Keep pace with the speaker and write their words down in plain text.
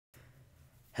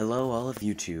Hello, all of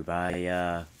YouTube.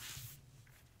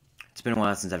 It's been a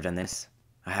while since I've done this.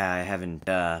 I haven't,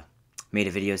 made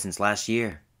a video since last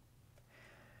year.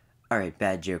 Alright,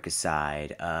 bad joke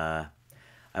aside, I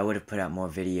would have put out more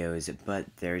videos, but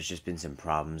there's just been some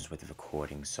problems with the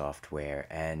recording software,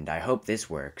 and I hope this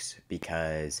works,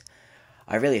 because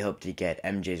I really hope to get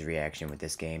MJ's reaction with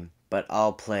this game, but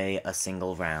I'll play a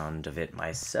single round of it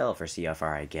myself, or see how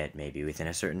far I get, maybe within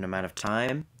a certain amount of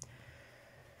time.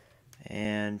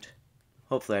 And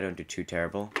hopefully I don't do too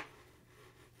terrible.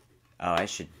 Oh, I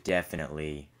should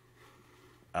definitely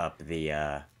up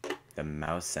the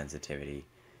mouse sensitivity.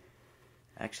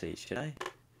 Actually, should I?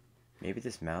 Maybe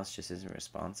this mouse just isn't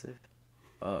responsive?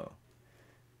 Oh.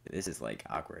 This is, like,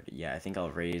 awkward. Yeah, I think I'll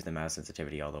raise the mouse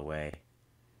sensitivity all the way.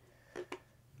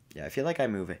 Yeah, I feel like I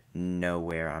move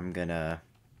nowhere. I'm gonna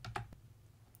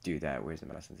do that. Where's the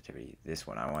mouse sensitivity? This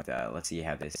one. I want that. Let's see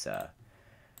how this,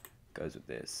 goes with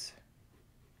this.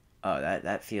 Oh,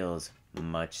 that feels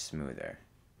much smoother.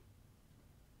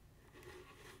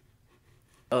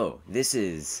 Oh, this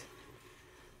is...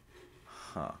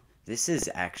 Huh. This is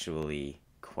actually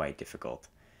quite difficult.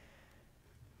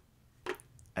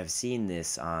 I've seen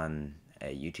this on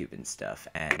YouTube and stuff,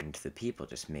 and the people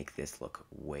just make this look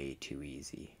way too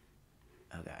easy.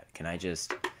 Oh god, can I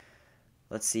just...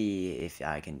 Let's see if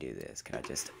I can do this. Can I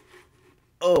just...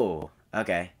 Oh!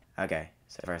 Okay, okay.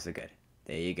 So far so good.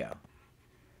 There you go.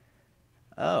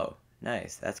 Oh,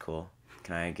 nice. That's cool.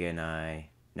 Can I...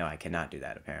 No, I cannot do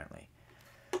that, apparently.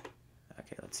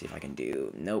 Okay, let's see if I can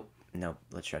do... Nope. Nope.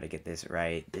 Let's try to get this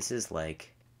right. This is,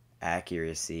 like,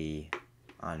 accuracy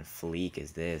on fleek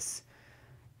is this.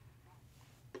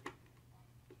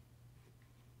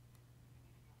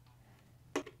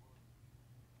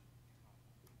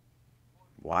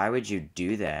 Why would you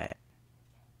do that?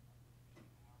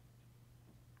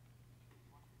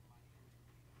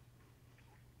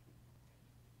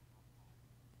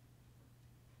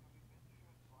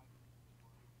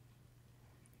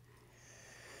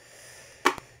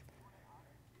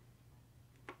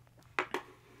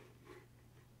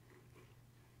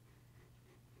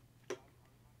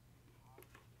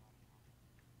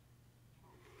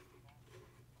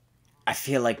 I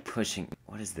feel like pushing...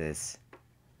 What is this?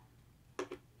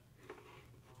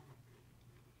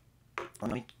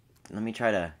 Let me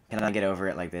try to... Can I get over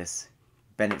it like this?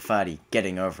 Bennett Foddy,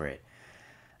 getting over it.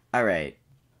 Alright.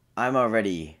 I'm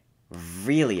already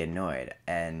really annoyed,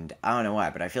 and I don't know why,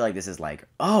 but I feel like this is like...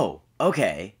 Oh!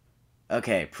 Okay!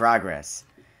 Okay, progress.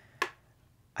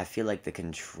 I feel like the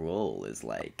control is,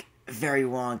 like, very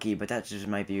wonky, but that just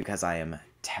might be because I am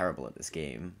terrible at this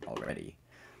game already.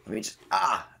 Let me just...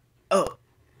 Ah! Oh!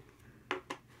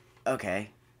 Okay.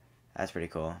 That's pretty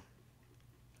cool.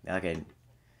 Okay.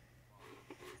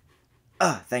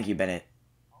 Ah, thank you, Bennett.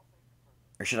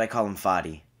 Or should I call him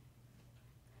Foddy?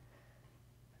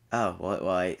 Oh,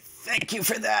 well, thank you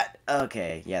for that!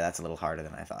 Okay, yeah, that's a little harder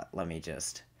than I thought. Let me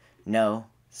just... No.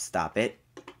 Stop it.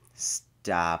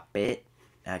 Stop it.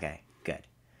 Okay, good.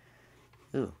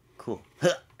 Ooh, cool. Huh,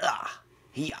 ah,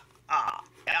 yeah, ah,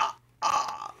 ah,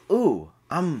 ah. Ooh,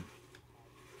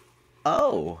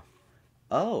 Oh.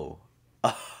 Oh.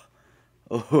 Oh.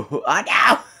 Oh. Ah,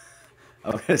 no!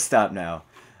 I'm gonna stop now.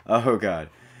 Oh, God.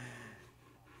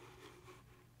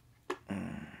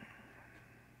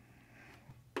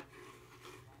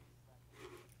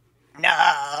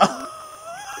 No!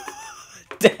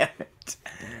 Damn it.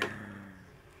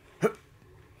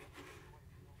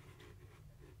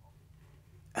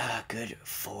 Good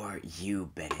for you,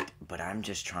 Bennett, but I'm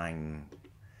just trying...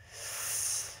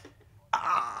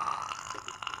 Ah!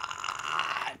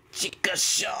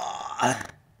 Chickashaw!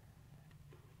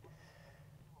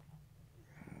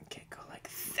 Okay, go like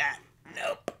that.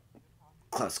 Nope.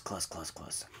 Close, close, close,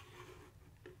 close.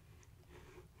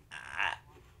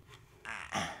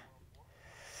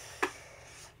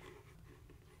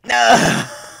 No!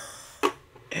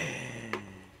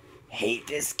 Hate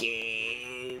this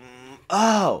game.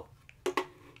 Oh!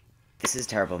 This is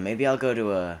terrible. Maybe I'll go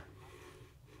to a...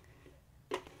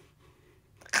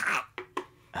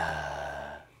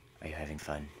 Are you having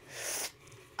fun?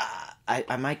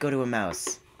 I might go to a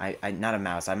mouse. Not a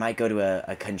mouse. I might go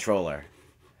to a controller.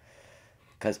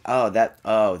 Cause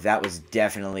that was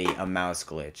definitely a mouse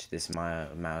glitch. This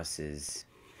mouse is...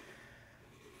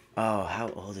 Oh, how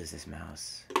old is this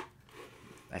mouse?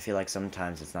 I feel like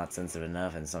sometimes it's not sensitive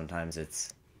enough, and sometimes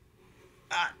it's...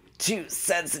 too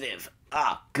sensitive!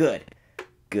 Good.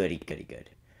 Goody, goody, good.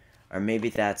 Or maybe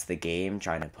that's the game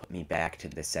trying to put me back to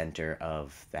the center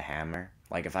of the hammer.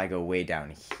 Like, if I go way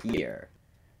down here...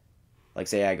 Like,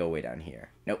 say I go way down here.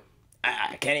 Nope.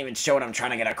 I can't even show what I'm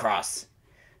trying to get across.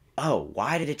 Oh,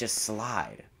 why did it just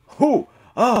slide? Whoo!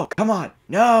 Oh, come on!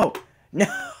 No! No!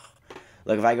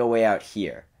 Look, if I go way out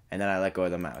here, and then I let go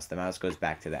of the mouse goes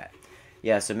back to that.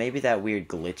 Yeah, so maybe that weird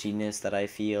glitchiness that I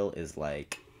feel is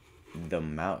like the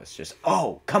mouse just...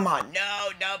 Oh, come on! No!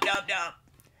 No! No! No!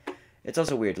 It's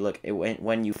also weird. Look,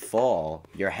 when you fall,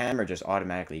 your hammer just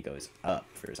automatically goes up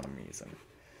for some reason.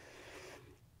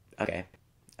 Okay.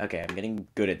 Okay, I'm getting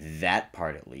good at that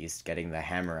part at least. Getting the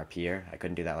hammer up here. I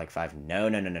couldn't do that like 5. No,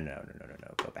 no, no, no, no, no, no, no,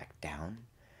 no. Go back down.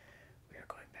 We are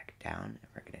going back down,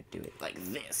 and we're gonna do it like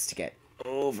this to get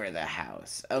over the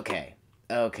house. Okay.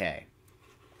 Okay.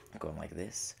 I'm going like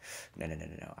this. No, no, no,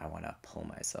 no, no. I want to pull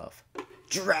myself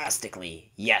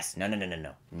drastically. Yes. No, no, no, no,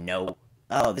 no. No.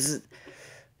 Oh, this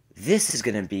is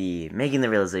gonna be making the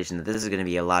realization that this is gonna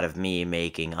be a lot of me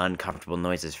making uncomfortable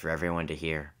noises for everyone to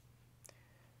hear.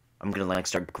 I'm gonna like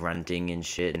start grunting and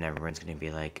shit, and everyone's gonna be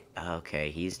like,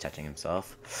 okay, he's touching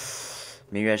himself.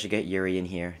 Maybe I should get Yuri in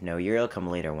here. No, Yuri will come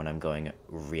later when I'm going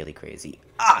really crazy.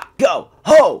 Ah, go!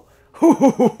 Ho! Hoo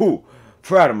hoo hoo hoo!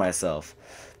 Proud of myself.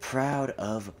 Proud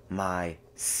of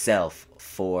myself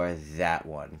for that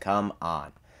one. Come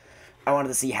on. I wanted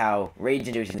to see how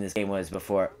rage-inducing this game was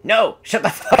before... No! Shut the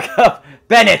fuck up!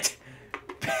 Bennett!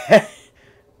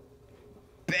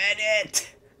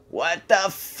 Bennett! What the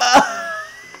fuck?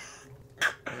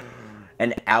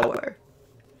 An hour?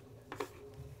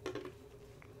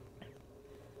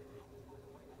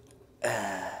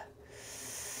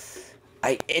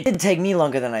 It didn't take me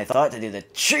longer than I thought to do the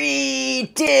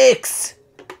tree dicks!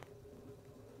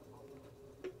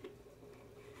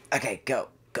 Okay, go.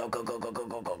 Go, go, go, go, go,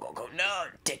 go, go, go, go. No!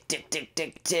 Tick, tick, tick,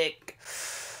 tick, tick.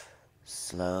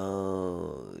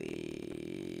 Slowly.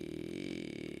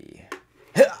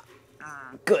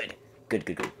 Good. Good,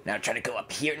 good, good. Now try to go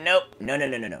up here. Nope. No, no,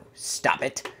 no, no, no. Stop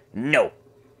it. No.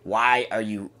 Why are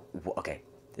you... Okay.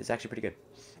 This is actually pretty good.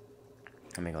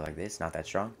 I'm gonna go like this. Not that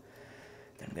strong.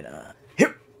 Then I'm gonna...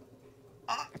 Here!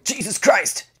 Oh, Jesus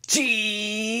Christ!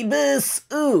 Jeebus!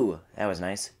 Ooh. That was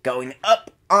nice. Going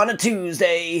up on a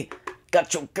Tuesday.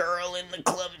 Got your girl in the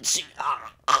club and she...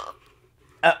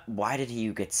 why did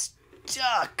you get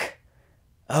stuck?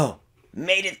 Oh.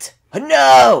 Made it.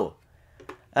 No!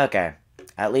 Okay.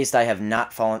 At least I have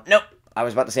not fallen... Nope! I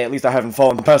was about to say, at least I haven't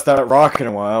fallen past that rock in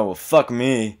a while. Well, fuck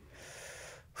me.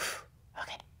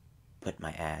 Okay. Put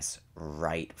my ass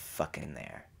right fucking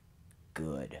there.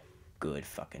 Good. Good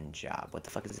fucking job. What the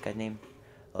fuck is this guy's name?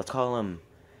 Let's call him...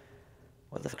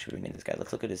 What the fuck should we name this guy?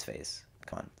 Let's look at his face.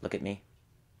 Come on, look at me.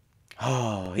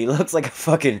 Oh, he looks like a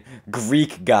fucking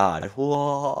Greek god.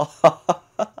 Whoa.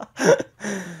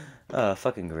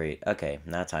 Fucking great. Okay,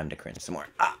 now time to cringe some more.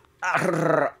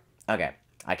 Okay.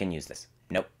 I can use this.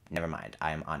 Nope, never mind.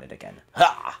 I am on it again.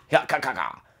 Ha!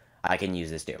 I can use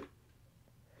this too.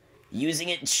 Using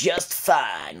it just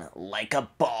fine, like a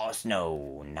boss.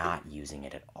 No, not using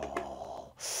it at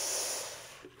all.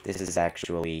 This is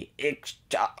actually...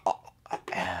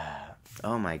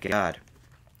 Oh my god.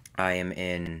 I am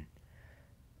in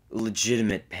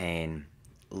legitimate pain.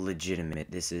 Legitimate.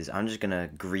 This is... I'm just gonna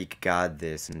Greek god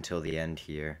this until the end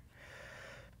here.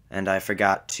 And I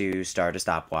forgot to start a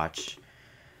stopwatch.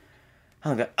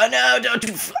 Oh no, don't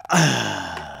do...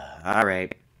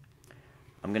 Alright.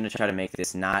 I'm gonna try to make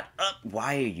this not up.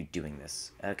 Why are you doing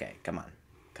this? Okay, come on.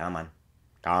 Come on.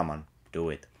 Come on. Do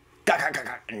it.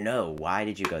 No, why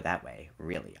did you go that way?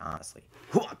 Really, honestly.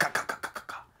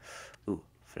 Ooh,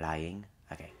 flying.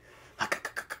 Okay.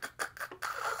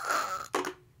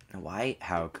 Why?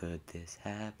 How could this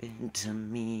happen to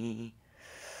me?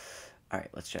 Alright,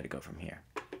 let's try to go from here.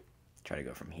 Try to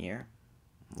go from here.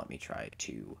 Let me try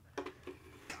to...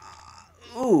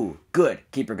 Ooh, good.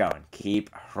 Keep her going. Keep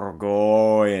her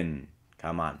going.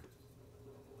 Come on.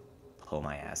 Pull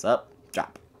my ass up.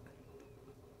 Drop.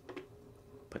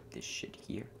 Put this shit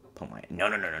here. Pull my... No,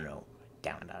 no, no, no, no.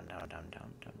 Down, down, down, down,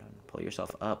 down, down, down. Pull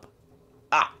yourself up.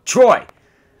 Ah, Troy!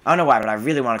 I don't know why, but I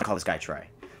really want to call this guy Troy.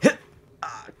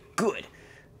 Ah, good.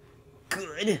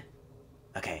 Good.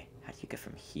 Okay, how do you get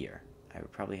from here? I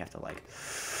would probably have to, like...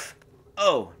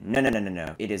 Oh, no, no, no, no,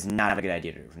 no. It is not a good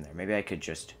idea to do it from there. Maybe I could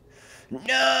just...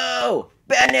 No!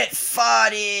 Bennett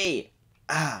Foddy!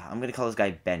 Ah, I'm gonna call this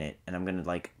guy Bennett, and I'm gonna,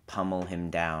 like, pummel him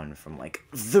down from, like,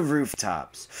 the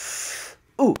rooftops.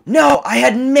 Ooh, no! I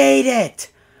had made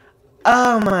it!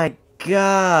 Oh my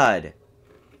god!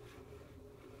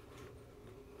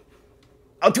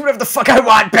 I'll do whatever the fuck I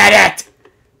want, Bennett!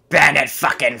 Bennett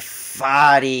fucking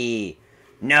Foddy!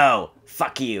 No!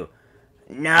 Fuck you!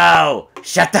 No!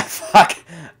 Shut the fuck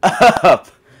up!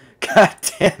 God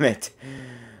damn it!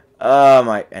 Oh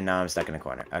my... And now I'm stuck in a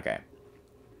corner. Okay.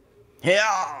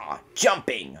 Yeah!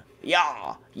 Jumping!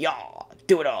 Yaw! Yaw!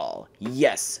 Do it all!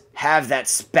 Yes! Have that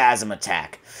spasm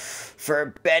attack!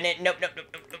 For Bennett! Nope, nope, nope,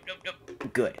 nope, nope, nope,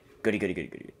 nope. Good. Goody, goody, goody,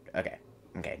 goody. Okay.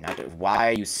 Okay, now why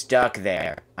are you stuck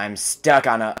there? I'm stuck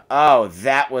on a... Oh,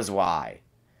 that was why.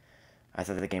 I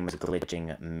thought the game was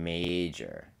glitching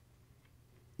major.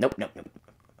 Nope, nope, nope, nope,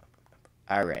 nope, nope.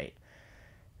 Alright.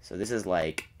 So this is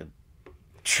like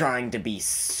trying to be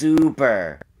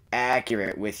super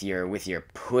accurate with your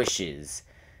pushes.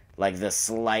 Like the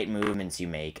slight movements you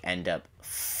make end up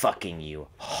fucking you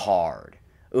hard.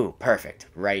 Ooh, perfect.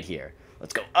 Right here.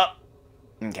 Let's go up.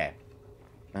 Okay.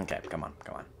 Okay, come on,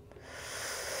 come on.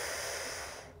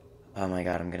 Oh my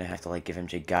god, I'm gonna have to, like, give him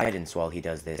guidance while he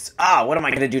does this. Ah, what am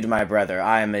I gonna do to my brother?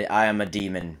 I am a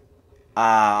demon.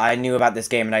 Ah, I knew about this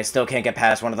game and I still can't get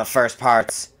past one of the first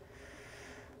parts.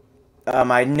 Oh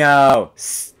my, no!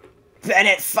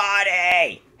 Bennett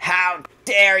Foddy! How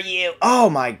dare you! Oh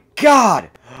my god!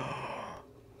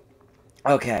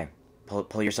 Okay,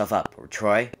 pull yourself up.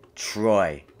 Troy?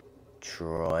 Troy.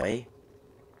 Troy?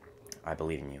 I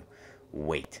believe in you.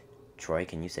 Wait. Troy,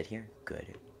 can you sit here?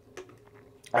 Good.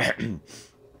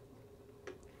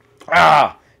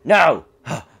 Ah! No!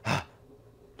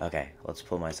 Okay, let's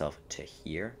pull myself to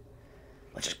here.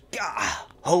 Let's just... Ah!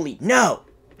 Holy... No!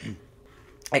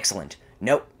 Excellent.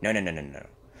 Nope. No, no, no, no, no.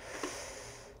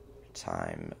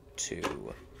 Time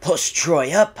to push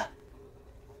Troy up.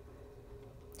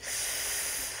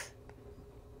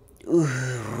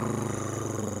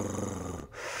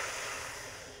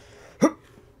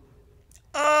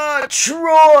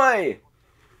 Troy!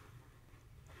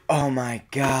 Oh my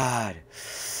god.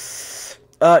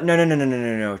 No, no, no, no, no,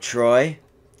 no, no, Troy.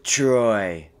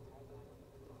 Troy.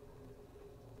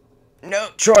 No,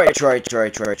 Troy, Troy, Troy,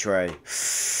 Troy, Troy.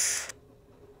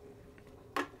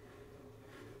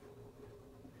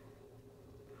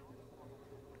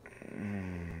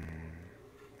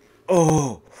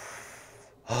 Oh.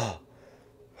 Oh.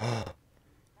 Oh.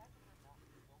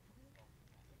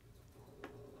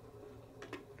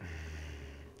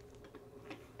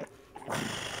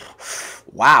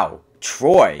 Wow,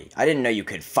 Troy, I didn't know you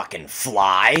could fucking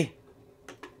fly.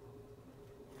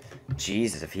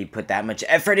 Jesus, if he put that much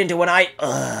effort into when I...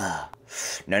 Ugh.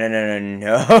 No, no, no, no,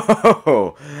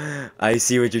 no. I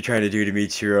see what you're trying to do to me,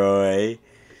 Troy.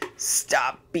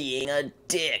 Stop being a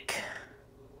dick.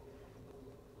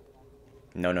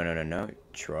 No, no, no, no, no,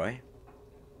 Troy.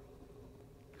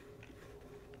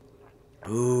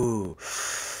 Ooh.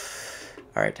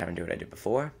 Alright, time to do what I did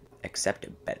before, except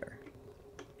better.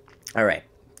 Alright,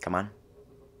 come on.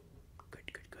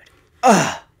 Good, good, good.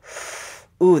 Ugh!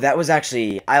 Ooh, that was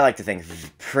actually, I like to think,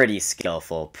 pretty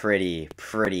skillful,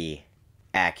 pretty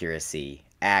accuracy,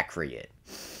 accurate.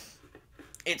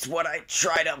 It's what I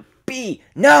try to be!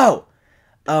 No!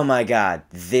 Oh my god,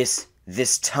 this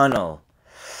tunnel.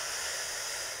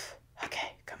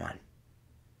 Okay, come on.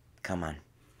 Come on.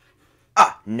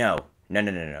 Ah, no. No,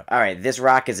 no, no, no. Alright, this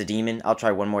rock is a demon. I'll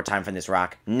try one more time from this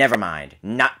rock. Never mind.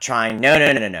 Not trying. No,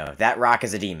 no, no, no, no. That rock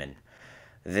is a demon.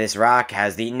 This rock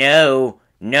has the... No!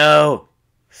 No!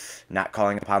 Not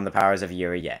calling upon the powers of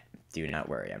Yuri yet. Do not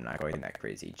worry. I'm not going that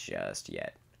crazy just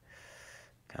yet.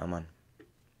 Come on.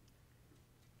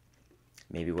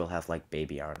 Maybe we'll have, like,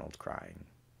 Baby Arnold crying.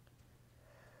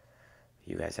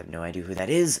 You guys have no idea who that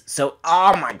is, so...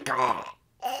 Oh my god!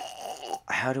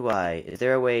 How do I... Is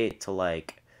there a way to,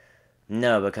 like...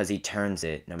 No, because he turns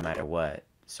it no matter what.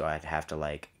 So I'd have to,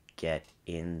 like, get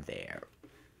in there.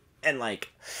 And, like...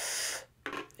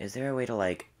 Is there a way to,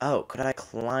 like... Oh, could I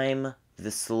climb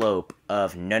the slope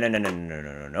of... No, no, no, no, no,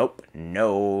 no, no, nope.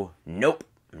 No. Nope.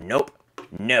 Nope.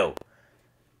 No.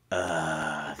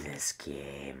 This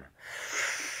game.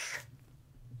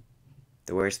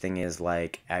 The worst thing is,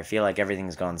 like, I feel like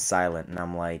everything's gone silent, and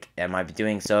I'm like, am I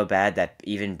doing so bad that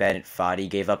even Bennett Foddy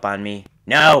gave up on me?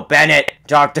 No, Bennett!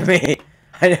 Talk to me!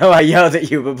 I know I yelled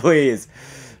at you, but please.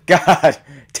 God,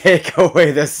 take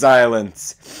away the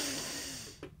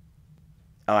silence.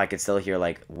 Oh, I could still hear,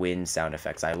 like, wind sound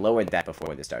effects. I lowered that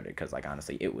before this started, because, like,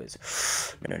 honestly, it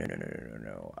was... No, no, no, no, no, no,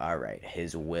 no. Alright,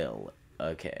 his will.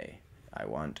 Okay. I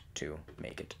want to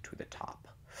make it to the top.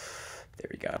 There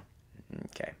we go.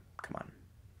 Okay, come on.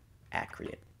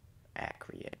 Accurate.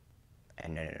 Accurate.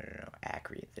 And no, no, no, no, no.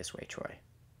 Accurate. This way, Troy.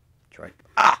 Troy.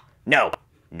 Ah! No!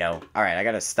 No. Alright, I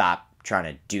gotta stop trying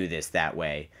to do this that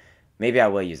way. Maybe I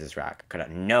will use this rock. Could I?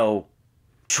 No!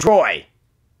 Troy!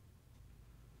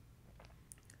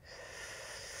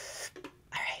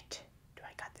 Alright. Do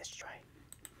I got this, Troy?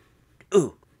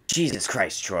 Ooh! Jesus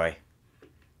Christ, Troy.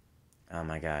 Oh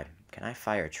my god. Can I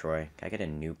fire Troy? Can I get a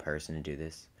new person to do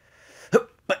this?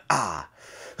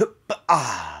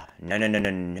 No, no, no, no,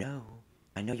 no.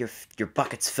 I know your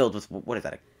bucket's filled with, what is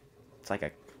that? It's like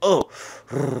a, oh!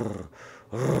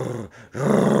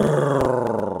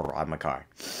 On my car.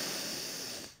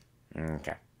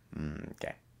 Okay.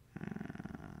 Okay.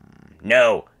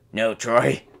 No! No,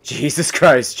 Troy! Jesus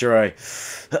Christ, Troy!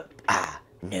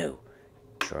 No.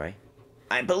 Troy?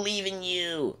 I believe in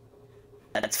you!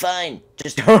 That's fine.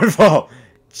 Just don't fall!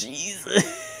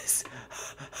 Jesus!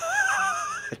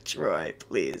 Troy,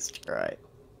 please, Troy.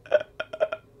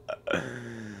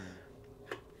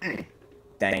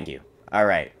 Thank you.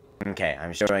 Alright. Okay,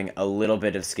 I'm showing a little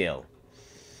bit of skill.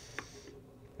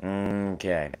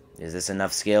 Okay. Is this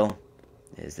enough skill?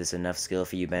 Is this enough skill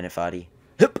for you, Bennett Foddy?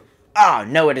 Oh,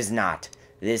 no it is not.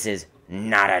 This is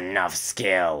not enough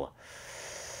skill.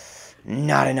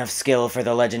 Not enough skill for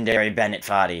the legendary Bennett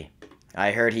Foddy.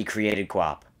 I heard he created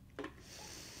Quap.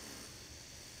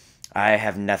 I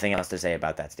have nothing else to say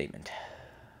about that statement.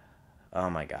 Oh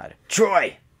my god.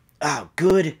 Troy! Oh,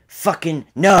 good fucking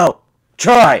no!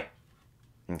 Troy!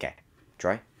 Okay.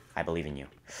 Troy, I believe in you.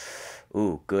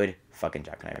 Ooh, good fucking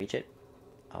job. Can I reach it?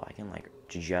 Oh, I can, like,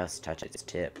 just touch its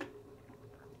tip.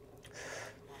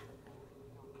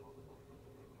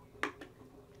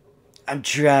 I'm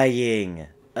trying.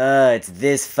 It's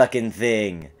this fucking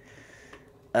thing.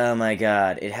 Oh my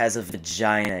god, it has a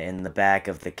vagina in the back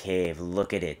of the cave.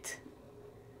 Look at it.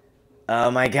 Oh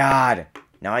my god!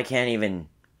 Now I can't even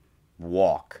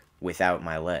walk without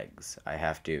my legs. I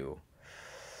have to...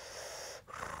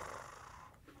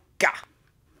 Gah!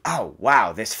 Oh,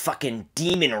 wow, this fucking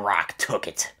demon rock took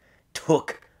it.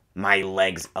 Took my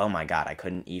legs. Oh my god, I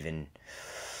couldn't even...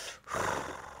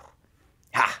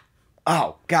 Ha!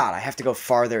 Oh, god, I have to go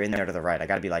farther in there to the right. I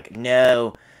gotta be like,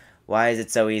 no, why is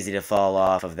it so easy to fall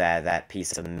off of that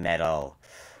piece of metal?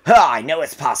 Ha! I know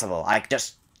it's possible. I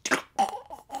just... Come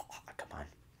on.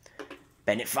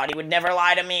 Bennett Foddy would never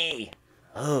lie to me.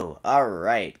 Oh,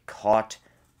 alright. Caught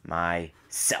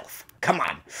myself. Come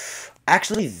on.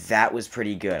 Actually, that was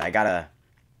pretty good. I gotta...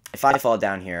 If I fall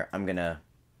down here, I'm gonna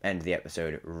end the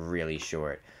episode really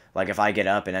short. Like, if I get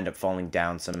up and end up falling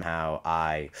down somehow,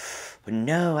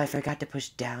 No, I forgot to push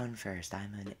down first.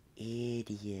 I'm an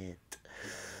idiot.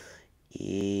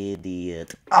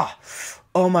 Idiot. Oh!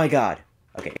 Oh my god.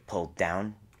 Okay, pull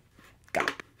down.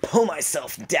 Gotta pull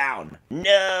myself down.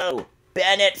 No!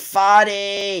 Bennett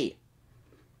Foddy!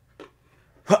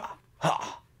 Ha!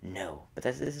 Ha! No. But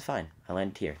this is fine. I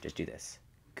landed here. Just do this.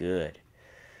 Good.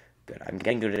 Good. I'm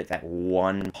getting good at that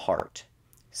one part.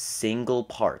 Single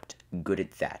part. Good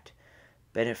at that.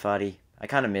 Bennett Foddy, I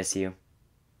kind of miss you.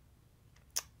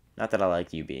 Not that I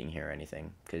like you being here or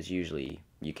anything, because usually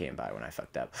you came by when I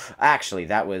fucked up. Actually,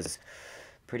 that was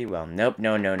pretty well. Nope,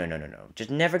 no. Just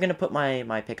never gonna put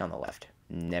my pick on the left.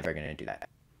 Never gonna do that.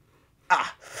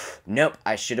 Ah! Nope,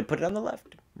 I should have put it on the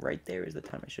left. Right there is the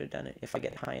time I should have done it. If I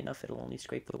get high enough, it'll only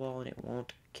scrape the wall and it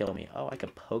won't kill me. Oh, I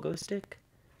could pogo stick?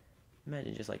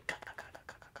 Imagine just like...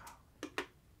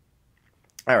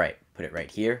 Alright, put it right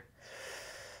here.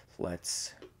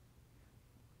 Let's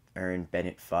earn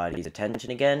Bennett Foddy's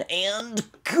attention again. And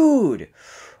good!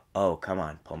 Oh, come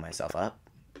on. Pull myself up.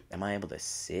 Am I able to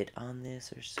sit on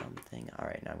this or something?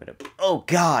 Alright, now I'm gonna... Oh,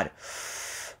 God!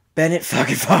 Bennett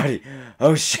fucking Foddy!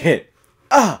 Oh, shit!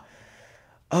 Ah!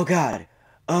 Oh, God!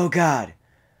 Oh, God!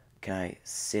 Can I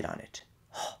sit on it?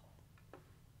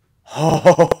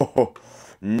 Oh!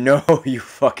 No, you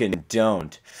fucking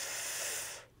don't.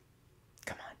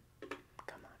 Come on.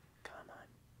 Come on. Come on.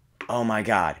 Oh, my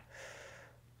God.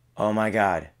 Oh, my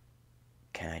God.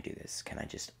 Can I do this? Can I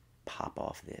just pop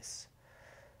off this?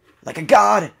 Like a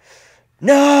god!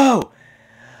 No!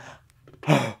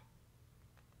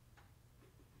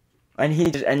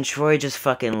 And Troy just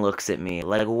fucking looks at me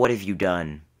like, what have you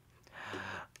done?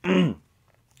 Oh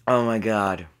my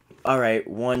god. Alright,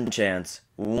 one chance.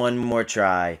 One more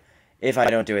try. If I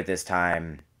don't do it this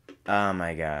time. Oh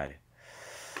my god.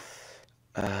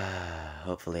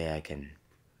 Hopefully I can...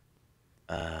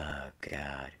 Oh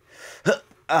god.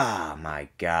 Oh my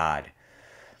god.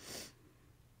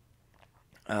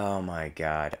 Oh my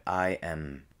god. I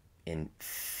am in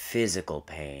physical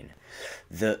pain.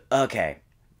 Okay.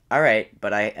 Alright,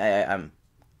 but I'm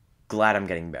glad I'm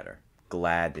getting better.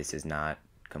 Glad this is not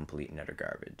complete and utter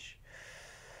garbage.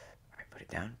 Alright, put it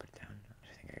down, put it down.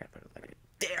 I think I gotta put it like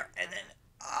there, and then,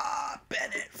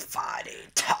 Bennett Foddy,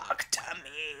 talk to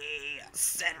me,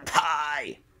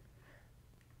 senpai.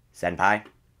 Senpai?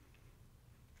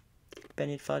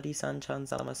 Bennett Foddy, San-chan,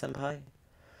 Sama senpai.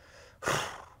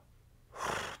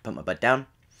 Put my butt down.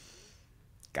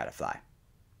 Gotta fly.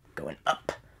 Going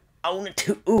up. On it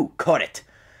to. Ooh, caught it.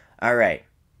 Alright.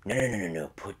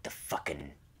 No. Put the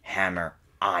fucking hammer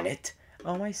on it.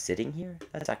 Oh, am I sitting here?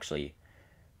 That's actually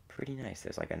pretty nice.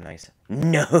 There's like a nice...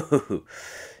 No!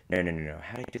 No.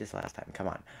 How did I do this last time? Come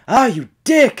on. Ah, you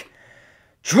dick!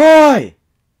 Troy!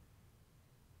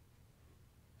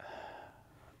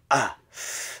 Ah.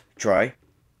 Troy.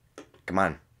 Come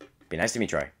on. Be nice to me,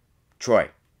 Troy.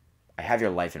 Troy. I have your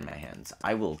life in my hands.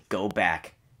 I will go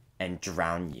back and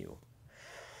drown you.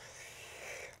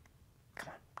 Come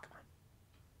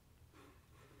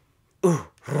on. Ooh.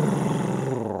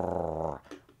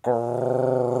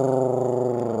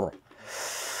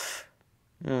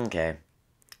 Okay.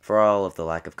 For all of the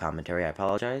lack of commentary, I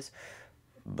apologize.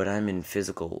 But I'm in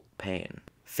physical pain.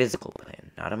 Physical pain.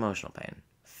 Not emotional pain.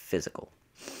 Physical.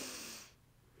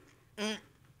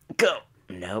 Go!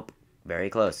 Nope. Very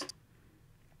close.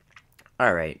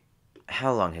 Alright.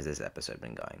 How long has this episode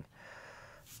been going?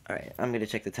 Alright, I'm gonna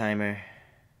check the timer.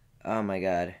 Oh my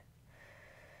god.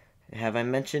 Have I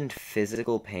mentioned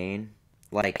physical pain?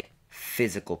 Like,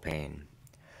 physical pain.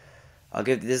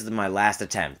 This is my last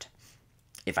attempt.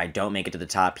 If I don't make it to the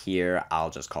top here,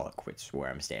 I'll just call it quits where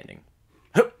I'm standing.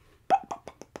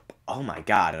 Oh my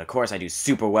god, and of course I do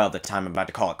super well the time I'm about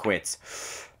to call it quits.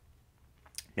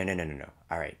 No.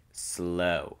 Alright,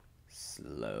 slowly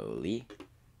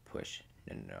push.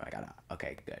 No, I gotta,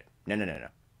 okay, good. No.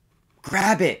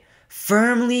 Grab it!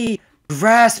 Firmly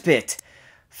grasp it!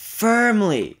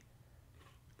 Firmly!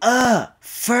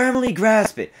 Firmly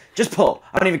grasp it! Just pull!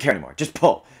 I don't even care anymore. Just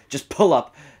pull! Just pull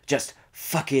up! Just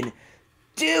fucking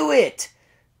do it!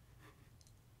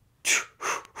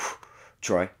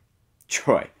 Troy.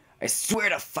 I swear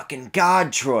to fucking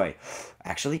God, Troy!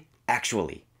 Actually?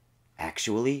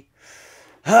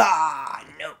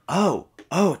 No.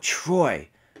 Oh, Troy.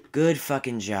 Good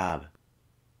fucking job.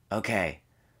 Okay.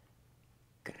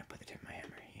 Gonna put the tip of my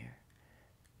hammer here.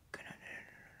 No.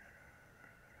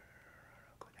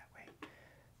 Go that way.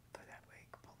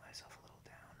 Pull myself a little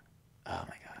down. Oh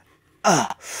my god.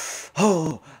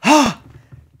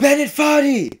 Bennett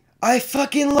Foddy! I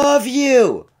fucking love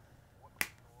you!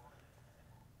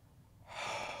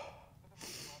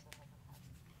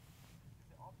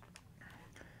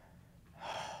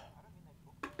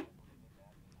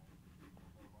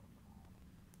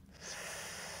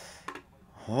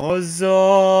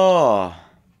 Hozo!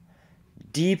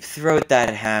 Deep throat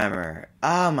that hammer.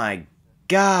 Oh my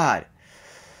god.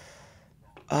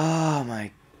 Oh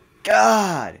my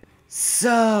god.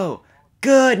 So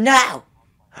good now.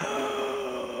 I'm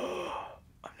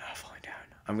not falling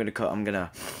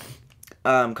down.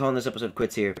 I'm calling this episode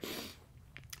quits here.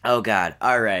 Oh god.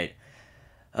 Alright.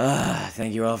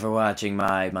 Thank you all for watching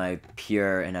my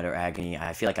pure and utter agony.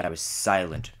 I feel like I was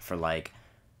silent for like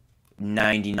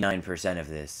 99% of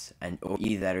this, and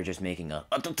either that or just making a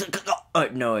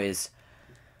noise.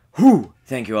 Whew!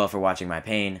 Thank you all for watching my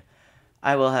pain.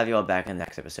 I will have you all back in the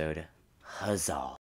next episode. Huzzah.